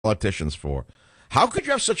politicians for. How could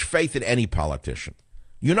you have such faith in any politician?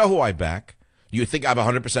 You know who I back. Do you think I have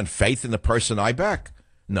 100% faith in the person I back?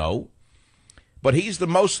 No. But he's the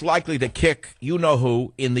most likely to kick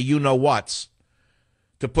you-know-who in the you-know-whats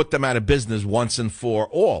to put them out of business once and for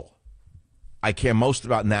all. I care most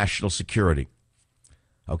about national security.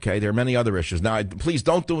 Okay, there are many other issues. Now, please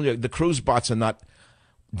don't do the cruise bots are not.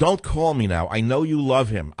 Don't call me now. I know you love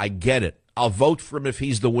him. I get it. I'll vote for him if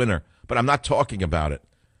he's the winner, but I'm not talking about it.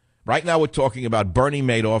 Right now we're talking about Bernie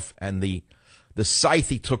Madoff and the scythe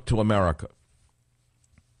he took to America.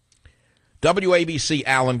 WABC,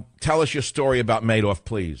 Alan, tell us your story about Madoff,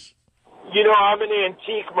 please. You know, I'm an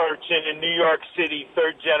antique merchant in New York City,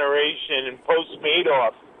 third generation, and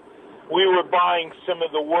post-Madoff, we were buying some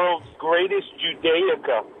of the world's greatest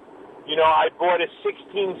Judaica. You know, I bought a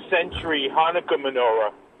 16th century Hanukkah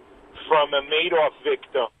menorah from a Madoff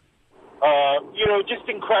victim. You know, just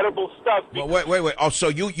incredible stuff. Well, wait. Oh, so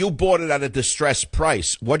you bought it at a distressed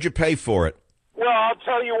price. What'd you pay for it? Well, I'll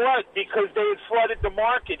tell you what, because they had flooded the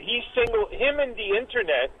market. Him and the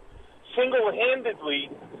internet single-handedly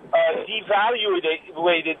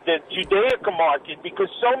devaluated the Judaica market because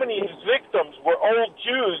so many of his victims were old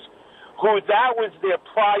Jews who that was their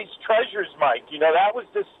prized treasures, Mike. You know, that was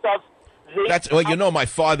the stuff. Well, you know, my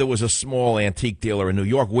father was a small antique dealer in New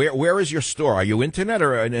York. Where is your store? Are you internet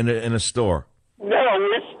or in a store? No,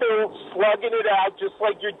 we're still slugging it out just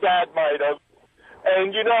like your dad might have.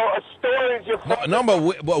 And, you know, a store is your... No,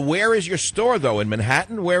 but where is your store, though? In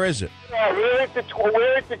Manhattan? Where is it? We're at the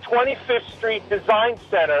 25th Street Design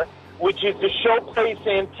Center, which is the Showplace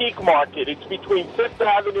Antique Market. It's between 5th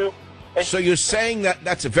Avenue and... So you're saying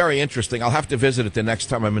that's very interesting. I'll have to visit it the next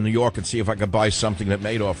time I'm in New York and see if I can buy something that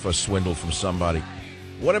Madoff swindled from somebody.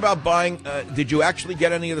 What about buying... did you actually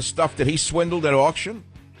get any of the stuff that he swindled at auction?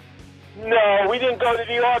 No, we didn't go to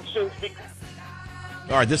the auctions because...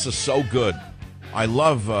 All right, this is so good. I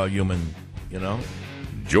love human, you know.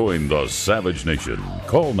 Join the Savage Nation.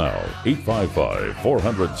 Call now,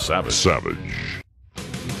 855-400-SAVAGE. Savage.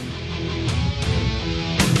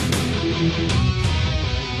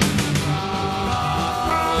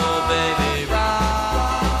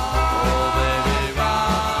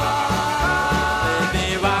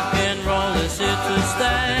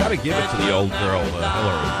 You got to give it to the old girl, Hillary.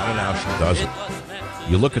 I don't know how she does it.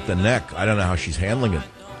 You look at the neck. I don't know how she's handling it.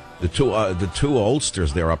 The two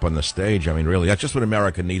oldsters there up on the stage, I mean, really, that's just what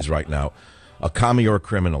America needs right now. A commie or a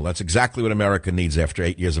criminal. That's exactly what America needs after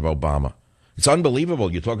 8 years of Obama. It's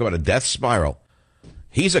unbelievable. You talk about a death spiral.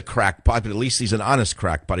 He's a crackpot, but at least he's an honest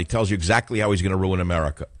crackpot. He tells you exactly how he's going to ruin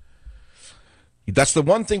America. That's the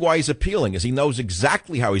one thing why he's appealing, is he knows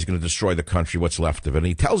exactly how he's going to destroy the country, what's left of it, and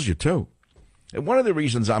he tells you, too. And one of the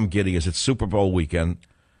reasons I'm giddy is it's Super Bowl weekend,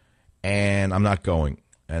 and I'm not going.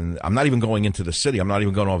 And I'm not even going into the city. I'm not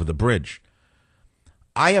even going over the bridge.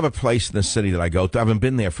 I have a place in the city that I go to. I haven't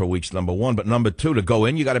been there for weeks, number one. But number two, to go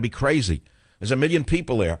in, you got to be crazy. There's 1 million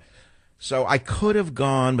people there. So I could have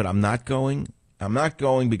gone, but I'm not going. I'm not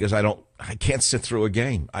going because I can't sit through a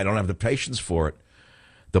game. I don't have the patience for it.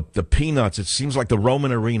 The peanuts, it seems like the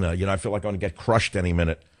Roman arena. You know, I feel like I'm going to get crushed any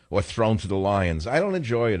minute or thrown to the lions. I don't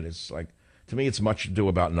enjoy it. It's like, to me, it's much ado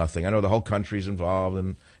about nothing. I know the whole country's involved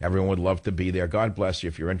and everyone would love to be there. God bless you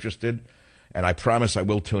if you're interested. And I promise I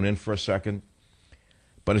will tune in for a second.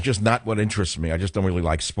 But it's just not what interests me. I just don't really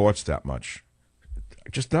like sports that much. I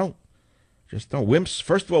just don't. Wimps,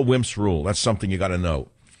 first of all, wimps rule. That's something you got to know.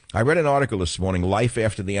 I read an article this morning, Life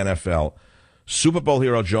After the NFL. Super Bowl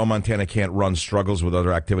hero Joe Montana can't run, struggles with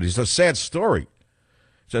other activities. It's a sad story. It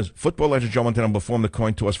says, football legend Joe Montana performed the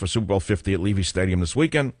coin toss for Super Bowl 50 at Levy Stadium this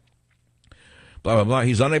weekend. Blah, blah, blah.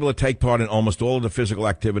 He's unable to take part in almost all of the physical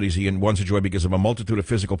activities he once enjoyed because of a multitude of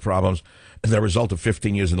physical problems as the result of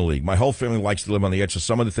 15 years in the league. My whole family likes to live on the edge, so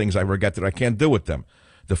some of the things I regret that I can't do with them.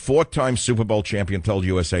 The 4-time Super Bowl champion told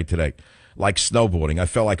USA Today, like snowboarding, I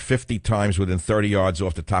fell like 50 times within 30 yards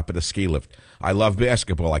off the top of the ski lift. I love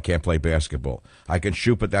basketball. I can't play basketball. I can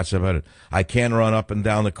shoot, but that's about it. I can't run up and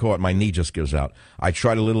down the court. My knee just gives out. I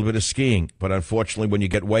tried a little bit of skiing, but unfortunately, when you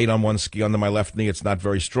get weight on one ski under my left knee, it's not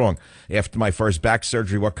very strong. After my first back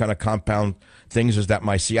surgery, what kind of compound things is that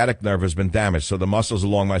my sciatic nerve has been damaged, so the muscles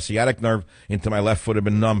along my sciatic nerve into my left foot have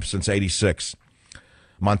been numb since '86.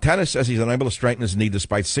 Montana says he's unable to straighten his knee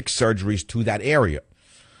despite 6 surgeries to that area.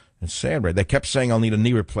 It's sad, right? They kept saying I'll need a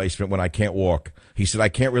knee replacement when I can't walk. He said I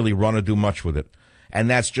can't really run or do much with it. And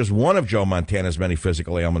that's just one of Joe Montana's many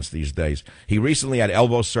physical ailments these days. He recently had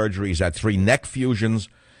elbow surgery. He's had 3 neck fusions,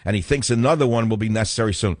 and he thinks another one will be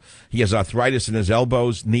necessary soon. He has arthritis in his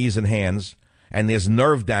elbows, knees, and hands, and there's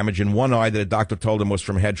nerve damage in one eye that a doctor told him was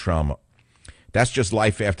from head trauma. That's just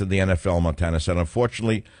life after the NFL, Montana said.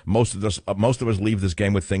 Unfortunately, most of us leave this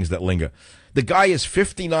game with things that linger. The guy is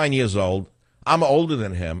 59 years old. I'm older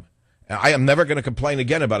than him. I am never going to complain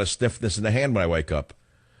again about a stiffness in the hand when I wake up.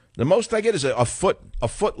 The most I get is a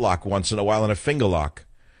foot lock once in a while and a finger lock.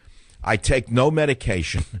 I take no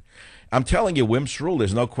medication. I'm telling you, Wimp's rule,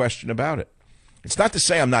 there's no question about it. It's not to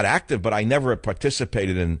say I'm not active, but I never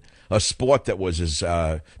participated in a sport that was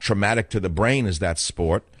as traumatic to the brain as that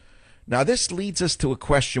sport. Now, this leads us to a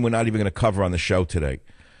question we're not even going to cover on the show today,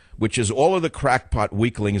 which is all of the crackpot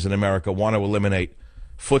weaklings in America want to eliminate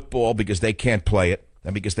football because they can't play it,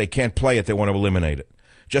 and because they can't play it, they want to eliminate it.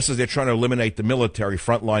 Just as they're trying to eliminate the military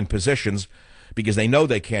frontline positions because they know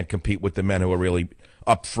they can't compete with the men who are really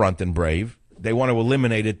up front and brave. They want to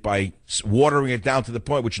eliminate it by watering it down to the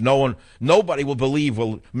point which nobody will believe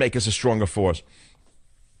will make us a stronger force.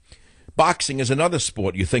 Boxing is another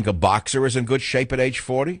sport. You think a boxer is in good shape at age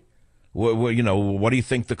 40? What do you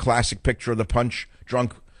think the classic picture of the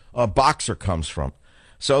punch-drunk boxer comes from?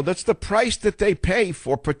 So that's the price that they pay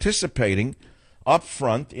for participating up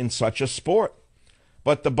front in such a sport.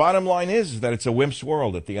 But the bottom line is that it's a wimp's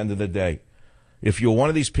world at the end of the day. If you're one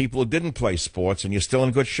of these people who didn't play sports and you're still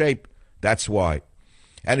in good shape, that's why.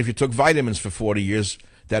 And if you took vitamins for 40 years,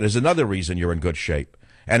 that is another reason you're in good shape.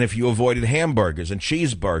 And if you avoided hamburgers and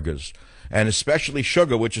cheeseburgers, and especially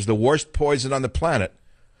sugar, which is the worst poison on the planet,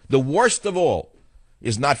 the worst of all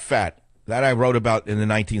is not fat. That I wrote about in the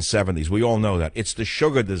 1970s. We all know that. It's the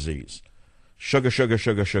sugar disease. Sugar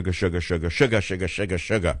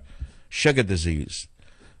disease.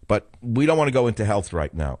 But we don't want to go into health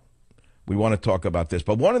right now. We want to talk about this.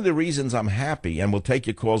 But one of the reasons I'm happy, and we'll take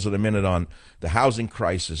your calls in a minute on the housing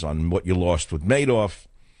crisis, on what you lost with Madoff,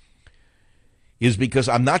 is because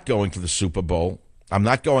I'm not going to the Super Bowl. I'm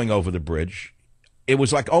not going over the bridge. It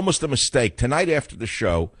was like almost a mistake. Tonight after the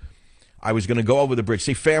show, I was going to go over the bridge.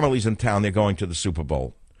 See, families in town, they're going to the Super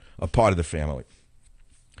Bowl, a part of the family.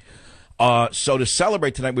 So to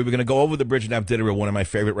celebrate tonight, we were going to go over the bridge and have dinner at one of my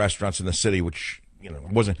favorite restaurants in the city, which,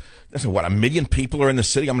 wasn't, what, 1 million people are in the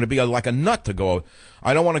city? I'm going to be like a nut to go.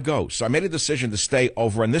 I don't want to go. So I made a decision to stay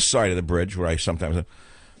over on this side of the bridge where I'm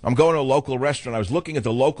going to a local restaurant. I was looking at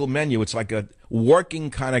the local menu. It's like a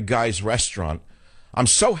working kind of guy's restaurant. I'm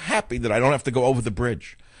so happy that I don't have to go over the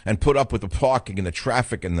bridge and put up with the parking and the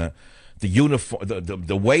traffic and the uniform,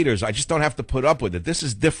 the waiters. I just don't have to put up with it. This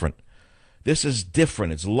is different. This is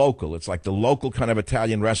different. It's local. It's like the local kind of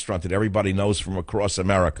Italian restaurant that everybody knows from across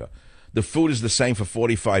America. The food is the same for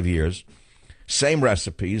 45 years, same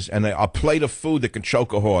recipes, and a plate of food that can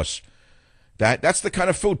choke a horse. That's the kind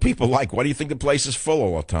of food people like. Why do you think the place is full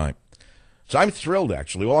all the time? So I'm thrilled,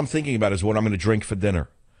 actually. All I'm thinking about is what I'm going to drink for dinner.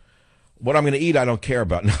 What I'm going to eat, I don't care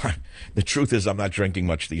about. The truth is I'm not drinking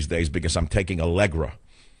much these days because I'm taking Allegra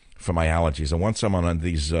for my allergies. And once I'm on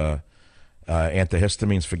these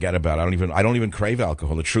antihistamines, forget about it. I don't even crave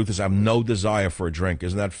alcohol. The truth is I have no desire for a drink.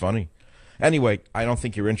 Isn't that funny? Anyway, I don't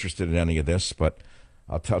think you're interested in any of this, but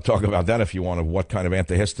I'll talk about that if you want, of what kind of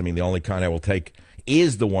antihistamine. The only kind I will take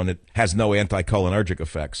is the one that has no anticholinergic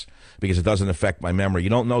effects because it doesn't affect my memory. You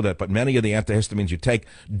don't know that, but many of the antihistamines you take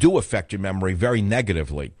do affect your memory very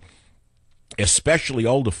negatively, especially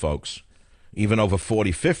older folks, even over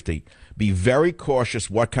 40, 50. Be very cautious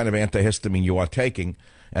what kind of antihistamine you are taking,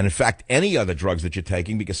 and in fact, any other drugs that you're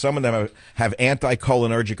taking, because some of them have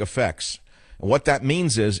anticholinergic effects. And what that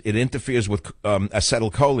means is it interferes with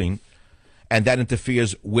acetylcholine, and that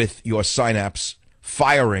interferes with your synapse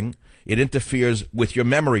firing. It interferes with your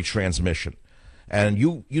memory transmission. And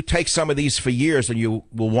you take some of these for years, and you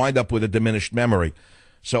will wind up with a diminished memory.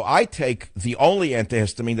 So I take the only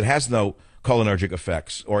antihistamine that has no cholinergic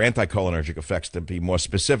effects, or anticholinergic effects to be more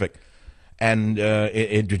specific. And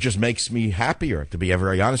it just makes me happier, to be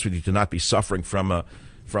very honest with you, to not be suffering from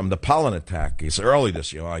the pollen attack. It's early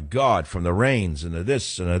this year. Oh, my God, from the rains and the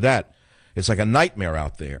this and the that. It's like a nightmare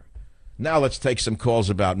out there. Now let's take some calls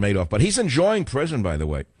about Madoff. But he's enjoying prison, by the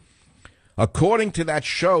way. According to that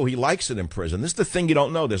show, he likes it in prison. This is the thing you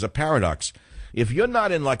don't know. There's a paradox. If you're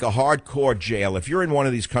not in like a hardcore jail, if you're in one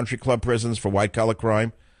of these country club prisons for white-collar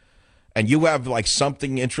crime, and you have like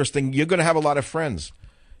something interesting, you're going to have a lot of friends.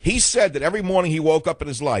 He said that every morning he woke up in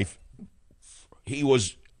his life, he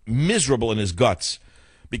was miserable in his guts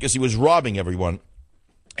because he was robbing everyone,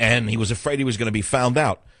 and he was afraid he was going to be found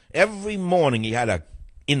out. Every morning he had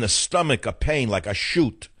in the stomach a pain like a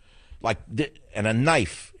shoot, and a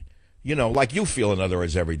knife, like you feel, in other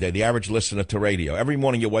words, every day, the average listener to radio. Every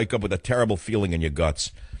morning you wake up with a terrible feeling in your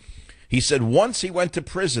guts. He said once he went to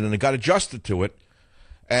prison and got adjusted to it,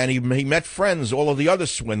 And he met friends, all of the other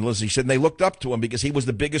swindlers. He said, and they looked up to him because he was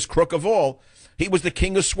the biggest crook of all. He was the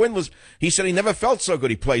king of swindlers. He said he never felt so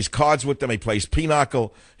good. He plays cards with them. He plays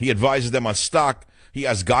pinochle. He advises them on stock. He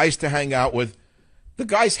has guys to hang out with. The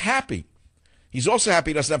guy's happy. He's also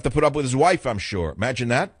happy he doesn't have to put up with his wife, I'm sure. Imagine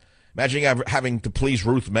that. Imagine having to please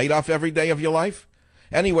Ruth Madoff every day of your life.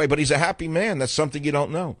 Anyway, but he's a happy man. That's something you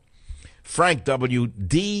don't know. Frank W.,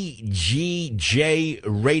 DGJ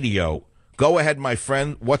Radio. Go ahead, my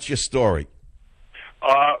friend. What's your story?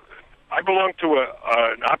 I belong to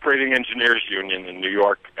an operating engineers union in New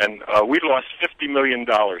York, and we lost $50 million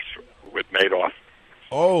with Madoff.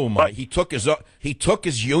 Oh, my. But he took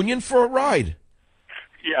his union for a ride.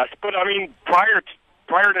 Yes, but I mean, prior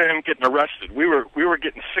to him getting arrested, we were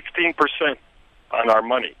getting 16% on our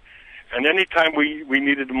money. And anytime we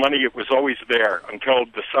needed money, it was always there until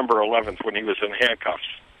December 11th when he was in handcuffs.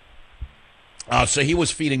 So he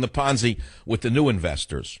was feeding the Ponzi with the new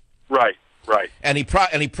investors. Right. And he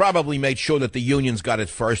probably made sure that the unions got it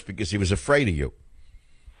first because he was afraid of you.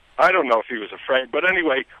 I don't know if he was afraid, but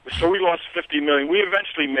anyway, so we lost $50 million. We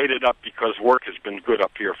eventually made it up because work has been good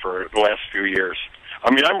up here for the last few years.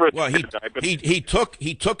 I mean, I'm rich. Well, he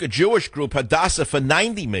took a Jewish group, Hadassah, for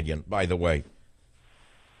 $90 million. By the way.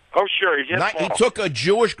 Oh, sure. He took a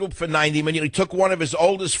Jewish group for $90 million. He took one of his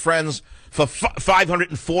oldest friends for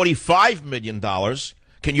 $545 million.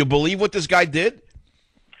 Can you believe what this guy did?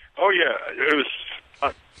 Oh yeah, it was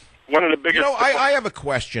one of the biggest. I have a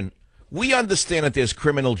question. We understand that there's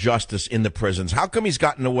criminal justice in the prisons. How come he's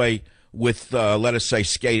gotten away with, let us say,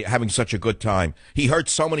 having such a good time? He hurt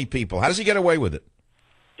so many people. How does he get away with it?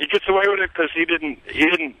 He gets away with it because he didn't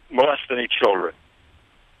molest any children.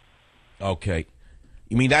 Okay,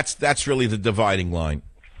 you mean that's really the dividing line?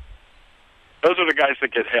 Those are the guys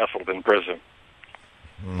that get hassled in prison,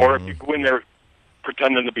 or if you go in there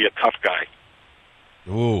pretending to be a tough guy.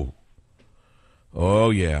 Ooh, oh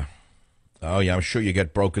yeah, I'm sure you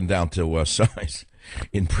get broken down to size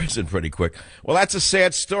in prison pretty quick. Well, that's a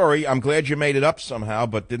sad story. I'm glad you made it up somehow,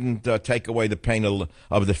 but didn't take away the pain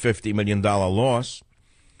of the $50 million loss.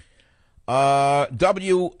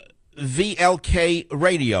 WVLK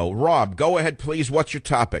Radio. Rob, go ahead, please. What's your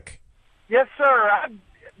topic? Yes, sir. I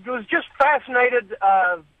was just fascinated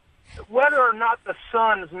whether or not the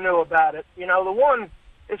sons knew about it. You know, the one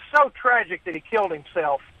is so tragic that he killed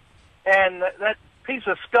himself, and that piece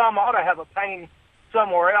of scum ought to have a pain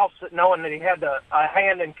somewhere else, knowing that he had a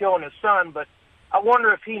hand in killing his son. But I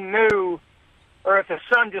wonder if he knew, or if his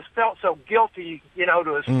son just felt so guilty,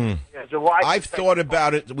 to his wife. I've thought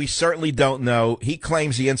about it. We certainly don't know. He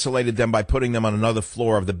claims he insulated them by putting them on another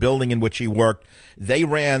floor of the building in which he worked. They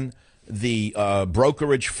ran the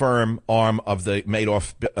brokerage firm arm of the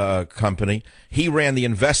Madoff company. He ran the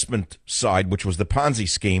investment side, which was the Ponzi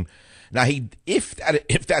scheme. Now, if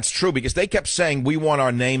that's true, because they kept saying, we want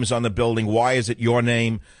our names on the building. Why is it your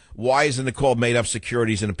name? Why isn't it called Madoff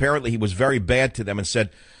Securities? And apparently he was very bad to them and said,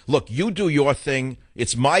 look, you do your thing.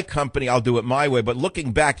 It's my company. I'll do it my way. But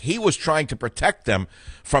looking back, he was trying to protect them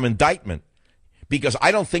from indictment, because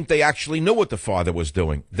I don't think they actually knew what the father was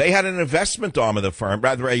doing. They had an investment arm of the firm,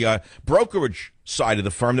 rather a brokerage side of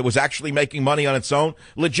the firm that was actually making money on its own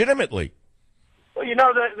legitimately. Well,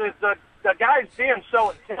 the guys being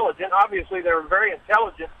so intelligent, obviously they were very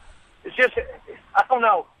intelligent. It's just, I don't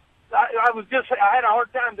know. I had a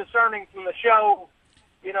hard time discerning from the show,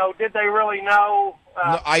 did they really know?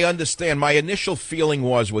 No, I understand. My initial feeling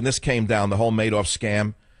was when this came down, the whole Madoff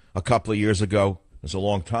scam a couple of years ago, it's a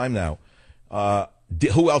long time now,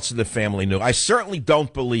 who else in the family knew? I certainly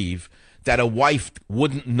don't believe that a wife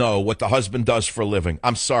wouldn't know what the husband does for a living.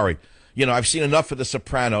 I'm sorry. I've seen enough of The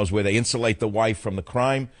Sopranos where they insulate the wife from the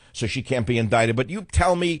crime so she can't be indicted. But you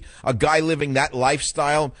tell me a guy living that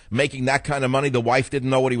lifestyle, making that kind of money, the wife didn't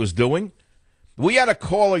know what he was doing? We had a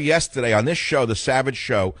caller yesterday on this show, The Savage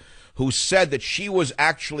Show, who said that she was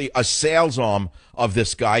actually a sales arm of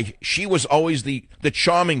this guy. She was always the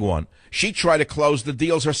charming one. She tried to close the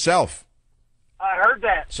deals herself. I heard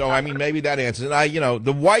that. So, I mean, maybe that answers it.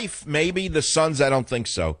 The wife, maybe. The sons, I don't think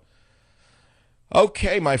so.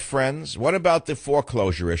 Okay, my friends, what about the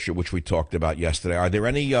foreclosure issue, which we talked about yesterday? Are there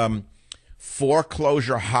any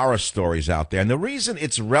foreclosure horror stories out there? And the reason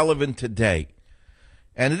it's relevant today,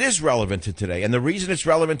 and it is relevant to today, and the reason it's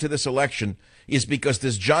relevant to this election is because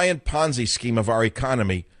this giant Ponzi scheme of our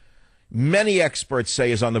economy, many experts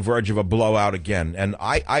say, is on the verge of a blowout again. And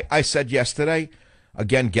I said yesterday,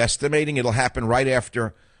 again, guesstimating, it'll happen right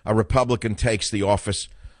after a Republican takes the office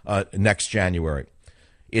next January.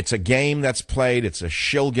 It's a game that's played. It's a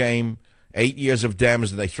shill game. 8 years of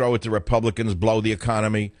Dems, and they throw it to Republicans, blow the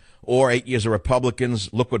economy. Or 8 years of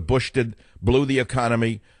Republicans. Look what Bush did. blew the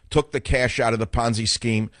economy, took the cash out of the Ponzi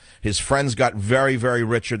scheme. His friends got very, very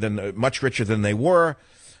much richer than they were.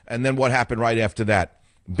 And then what happened right after that?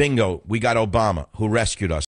 Bingo, we got Obama, who rescued us.